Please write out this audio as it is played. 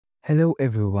Hello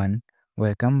everyone,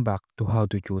 welcome back to How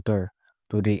to Tutor.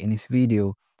 Today in this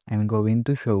video, I'm going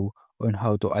to show on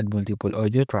how to add multiple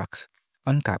audio tracks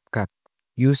on CapCut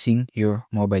using your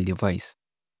mobile device.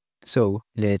 So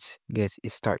let's get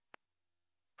started.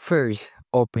 First,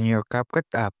 open your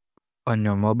CapCut app on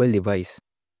your mobile device.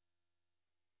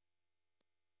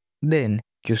 Then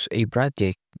choose a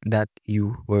project that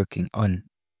you're working on.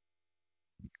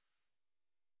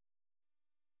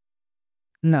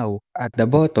 Now, at the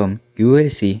bottom, you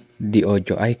will see the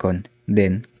audio icon,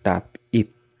 then tap it.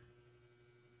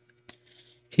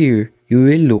 Here, you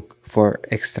will look for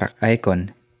extract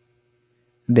icon,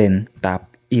 then tap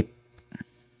it.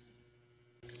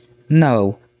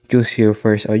 Now, choose your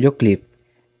first audio clip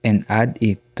and add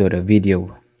it to the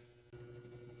video.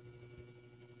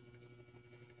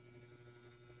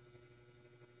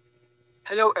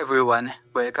 Hello everyone,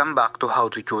 welcome back to How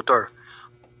to Tutor.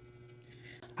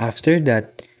 After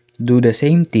that, do the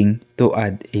same thing to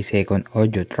add a second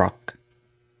audio track.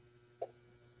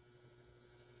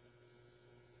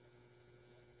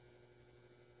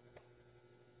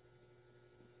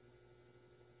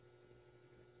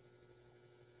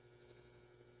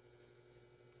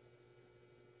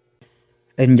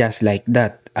 And just like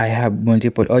that, I have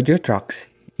multiple audio tracks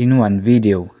in one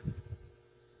video.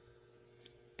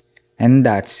 And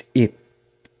that's it.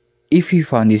 If you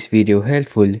found this video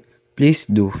helpful, please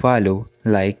do follow,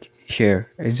 like,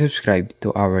 share, and subscribe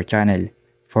to our channel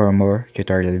for more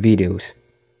tutorial videos.